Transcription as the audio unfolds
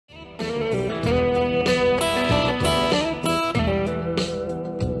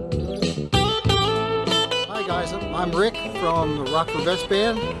from the Roche Vets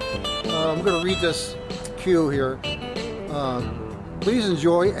band. I'm going to read this cue here. Please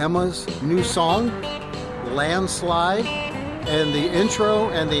enjoy Emma's new song, Landslide, and the intro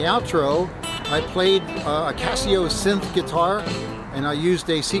and the outro. I played a Casio synth guitar, and I used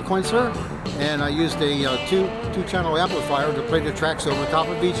a sequencer, and I used a two-channel amplifier to play the tracks over top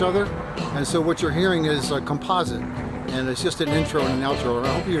of each other. And so what you're hearing is a composite, and it's just an intro and an outro, and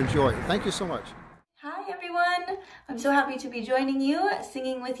I hope you enjoy it. Thank you so much. Hi everyone! I'm so happy to be joining you,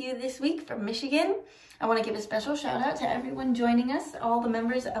 singing with you this week from Michigan. I want to give a special shout out to everyone joining us, all the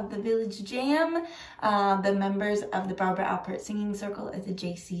members of the Village Jam, the members of the Barbara Alpert Singing Circle at the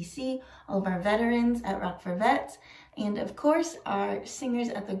JCC, all of our veterans at Rock for Vets, and of course our singers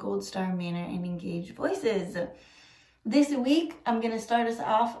at the Gold Star Manor and Engaged Voices. This week, I'm going to start us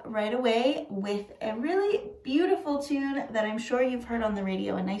off right away with a really beautiful tune that I'm sure you've heard on the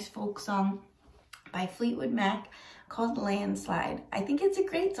radio, a nice folk song by Fleetwood Mac called Landslide. I think it's a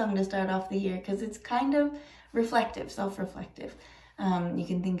great song to start off the year because it's kind of reflective, self-reflective. You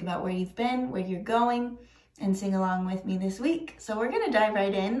can think about where you've been, where you're going, and sing along with me this week. So we're going to dive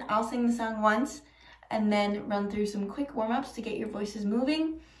right in. I'll sing the song once and then run through some quick warm-ups to get your voices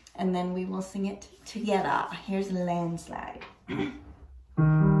moving, and then we will sing it together. Here's Landslide.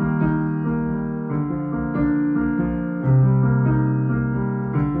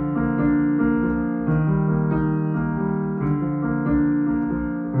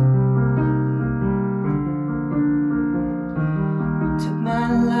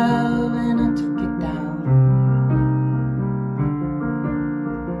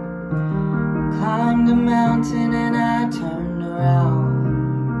 Climbed a mountain and I turned around,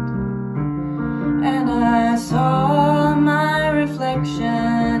 and I saw my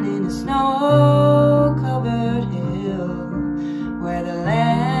reflection in a snow-covered hill where the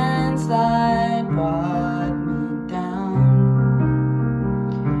landslide brought me down.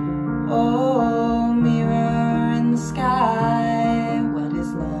 Oh, mirror in the sky, what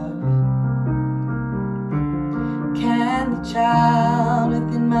is love? Can the child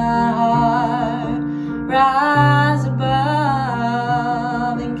within my heart rise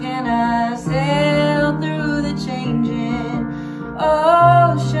above, and can I sail through the changing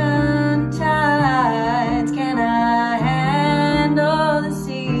ocean tides? Can I handle the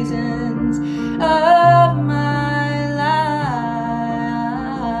seasons of my life?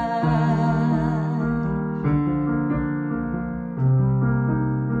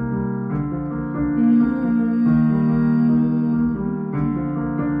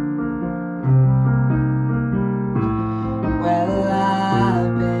 Well,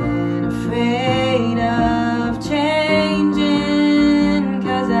 I've been afraid of changing,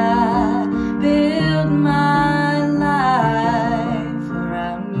 'cause I build my life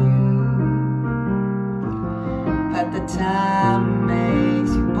around you. But the time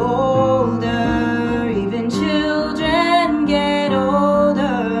makes you bolder, even children get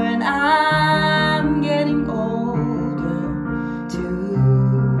older, and I'm getting older too.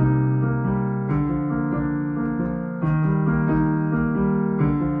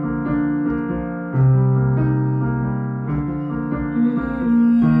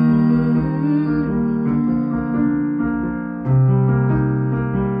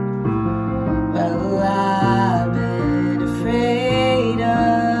 Well, I've been afraid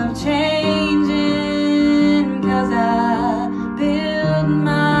of changing, 'cause I build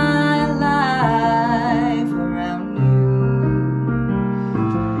my life around you.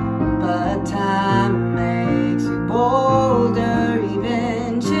 But time makes you bolder,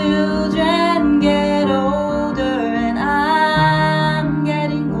 even children get older, and I'm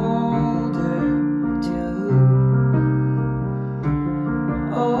getting older too.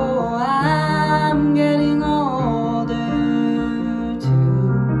 Oh, I'm getting older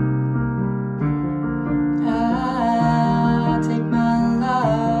too. I take my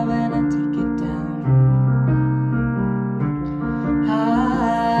love and I take it down.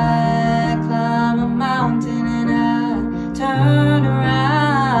 I climb a mountain and I turn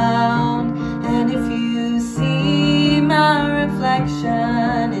around, and if you see my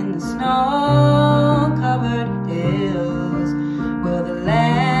reflection in the snow-covered hills, will the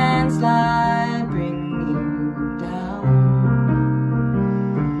landslide bring you down?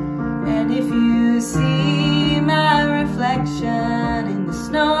 And if you see my reflection in the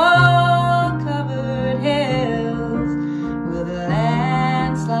snow-covered hills, will the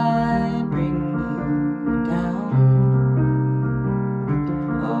landslide bring you down?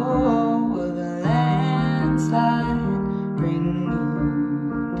 Oh, will the landslide bring you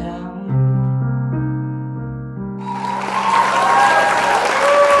down?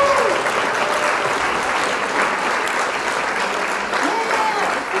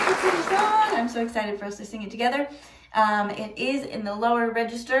 excited for us to sing it together. It is in the lower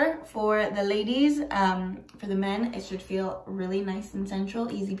register for the ladies. For the men, it should feel really nice and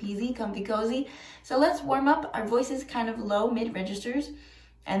central, easy peasy, comfy cozy. So let's warm up our voices kind of low, mid registers,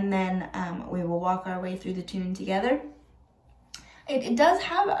 and then we will walk our way through the tune together. It does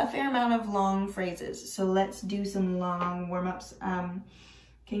have a fair amount of long phrases, so let's do some long warm-ups. Can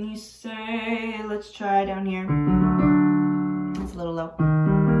you say, let's try down here. It's a little low.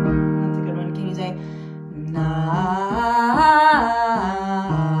 That's a good one. Can you say, na,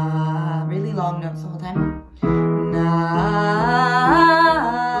 really long notes the whole time. Na,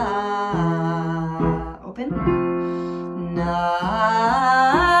 open. Na,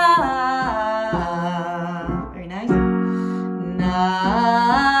 very nice. Na,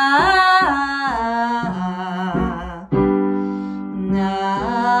 na,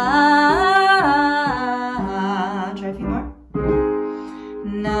 try a few more.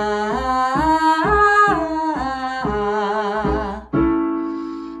 Na,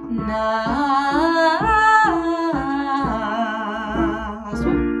 last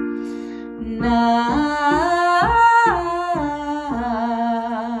one.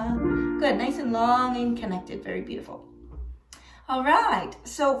 Good, nice and long and connected, very beautiful. All right,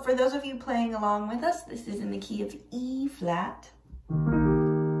 so for those of you playing along with us, this is in the key of E flat.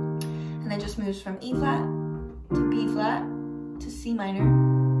 And it just moves from E flat to B flat to C minor,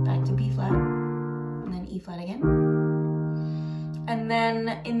 back to B flat, and then E flat again. And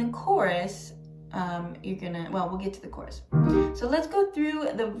then in the chorus, you're gonna, well, we'll get to the chorus. So let's go through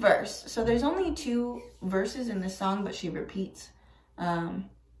the verse. So there's only 2 verses in this song, but she repeats the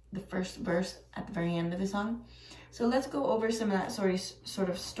first verse at the very end of the song. So let's go over some of that sort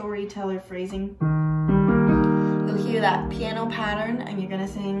of storyteller phrasing. You'll hear that piano pattern, and you're gonna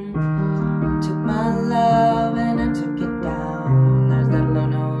sing, took my love and I took it down. There's that low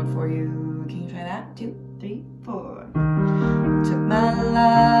note for you. Can you try that? 2, 3, 4. Took my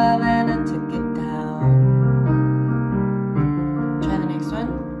love and I took it down. Try the next one.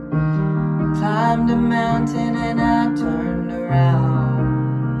 Climbed a mountain and I turned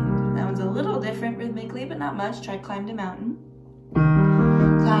around. That one's a little different rhythmically, but not much. Try climbed a mountain.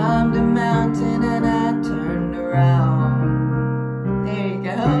 Climbed a mountain and I turned around. There you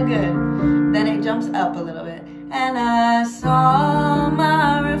go, good. Then it jumps up a little bit. And I saw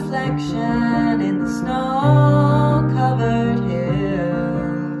my reflection in the snow-covered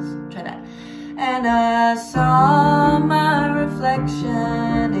hills. Try that. And I saw my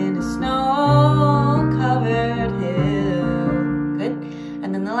reflection in a snow-covered hill. Good.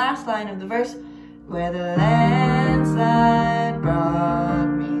 And then the last line of the verse, where the landslide brought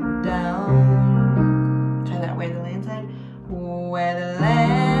me down. Try that, where the landslide. Where the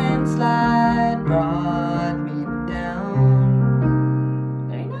landslide brought me down.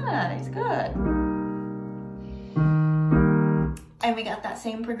 Very nice, good. And we got that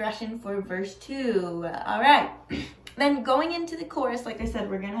same progression for verse 2. All right. Then going into the chorus, like I said,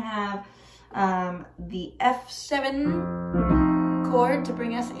 we're gonna have the F7 chord to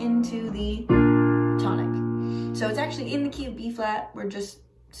bring us into the tonic. So it's actually in the key of B flat. We're just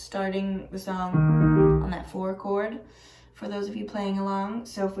starting the song on that 4 chord for those of you playing along.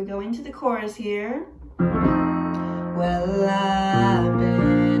 So if we go into the chorus here, well, I've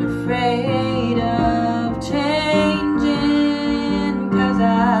been afraid of changing, 'cause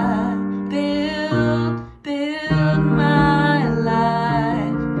I build my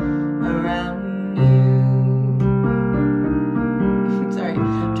life around you. Sorry,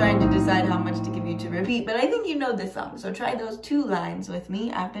 trying to decide how much to give you to repeat, but I think you know this song, so try those 2 lines with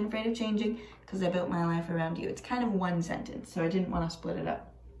me. I've been afraid of changing because I built my life around you. It's kind of one sentence, so I didn't want to split it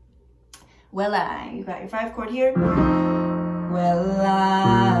up. Well, you got your 5 chord here. Well,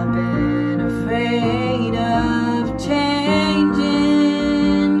 I've been afraid of changing,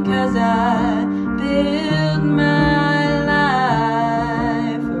 'cause I build my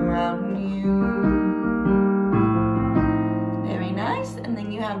life around you. Very nice. And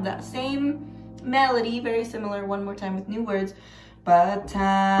then you have that same melody, very similar, one more time with new words. But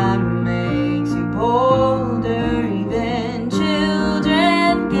time makes you bolder, even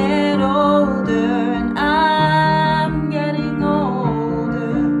children get older, and I'm getting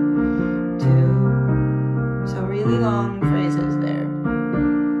older too. So really long phrases there.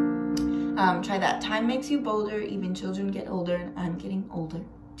 Try that. Time makes you bolder, even children get older, and I'm getting older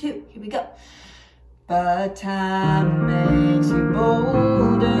too. Here we go. But time makes you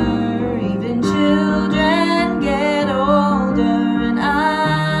bolder, even children get older, and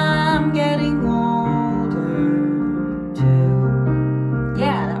I'm getting older too.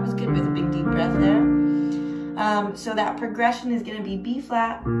 Yeah, that was good with a big deep breath there. So that progression is going to be B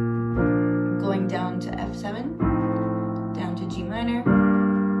flat, going F7, down to G minor,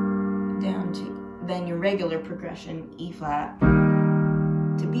 down to then your regular progression, E flat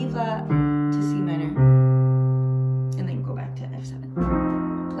to B flat to C minor, and then go back to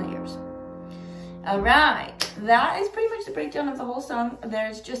F7. Players. Alright, that is pretty much the breakdown of the whole song.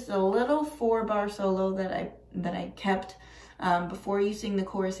 There's just a little 4-bar solo that I kept before you sing the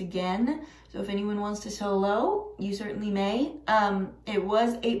chorus again. So if anyone wants to solo, you certainly may. It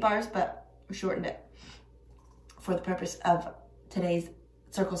was 8 bars, but we shortened it for the purpose of today's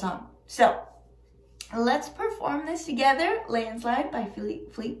circle song. So let's perform this together. Landslide by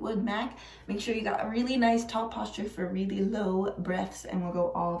Fleetwood Mac. Make sure you got a really nice top posture for really low breaths, and we'll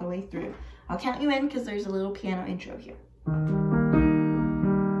go all the way through. I'll count you in because there's a little piano intro here.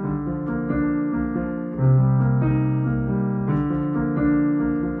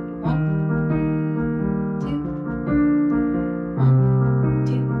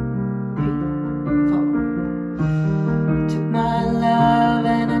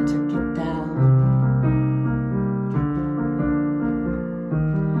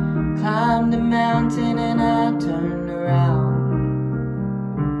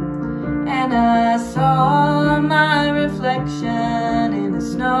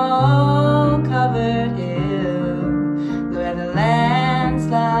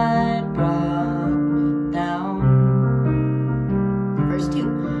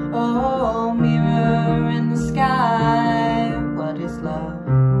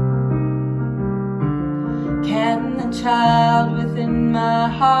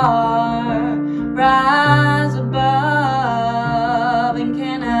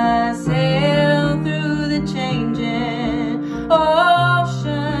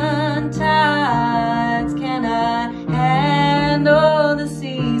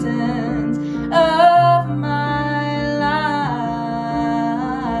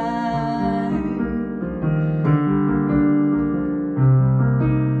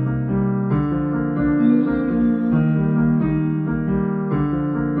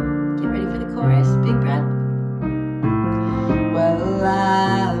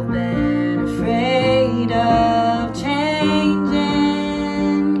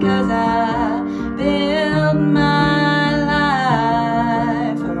 'cause I build my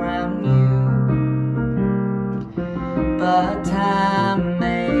life around you. But time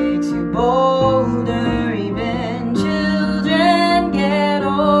makes you bolder, even children get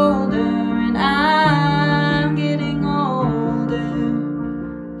older, and I'm getting older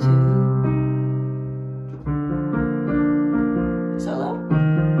too. Solo.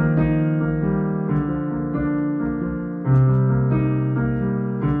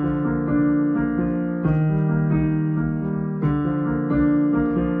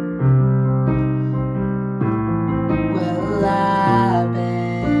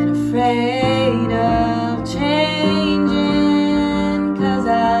 Afraid of changing, 'cause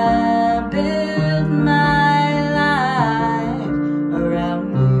I built my life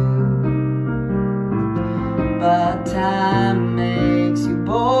around you. But time makes you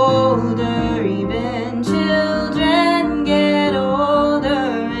bolder, even children get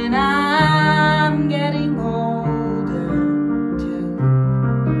older, and I'm getting older too.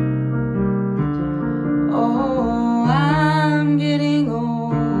 Oh, I'm getting older.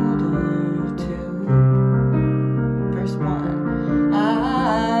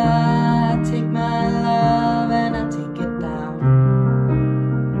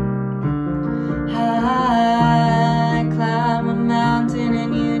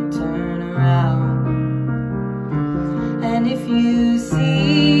 And if you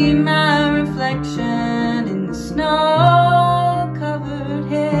see my reflection in the snow-covered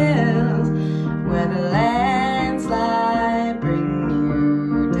hills, where the landslide bring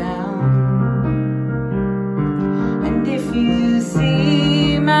you down, and if you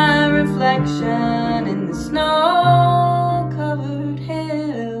see my reflection in the snow-covered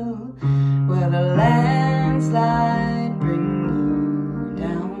hill, where the landslide bring you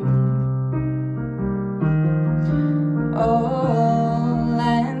down. Oh,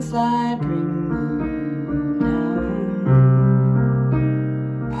 landslide, bring me down.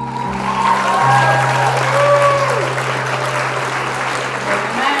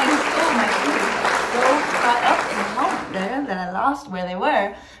 Very nice. Oh, my fingers got so caught up in the moment there that I lost where they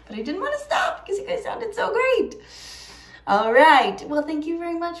were, but I didn't want to stop because you guys sounded so great. All right. Well, thank you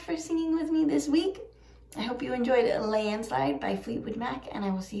very much for singing with me this week. I hope you enjoyed Landslide by Fleetwood Mac, and I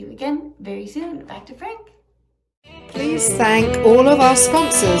will see you again very soon. Back to Frank. Please thank all of our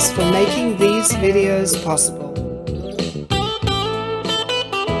sponsors for making these videos possible.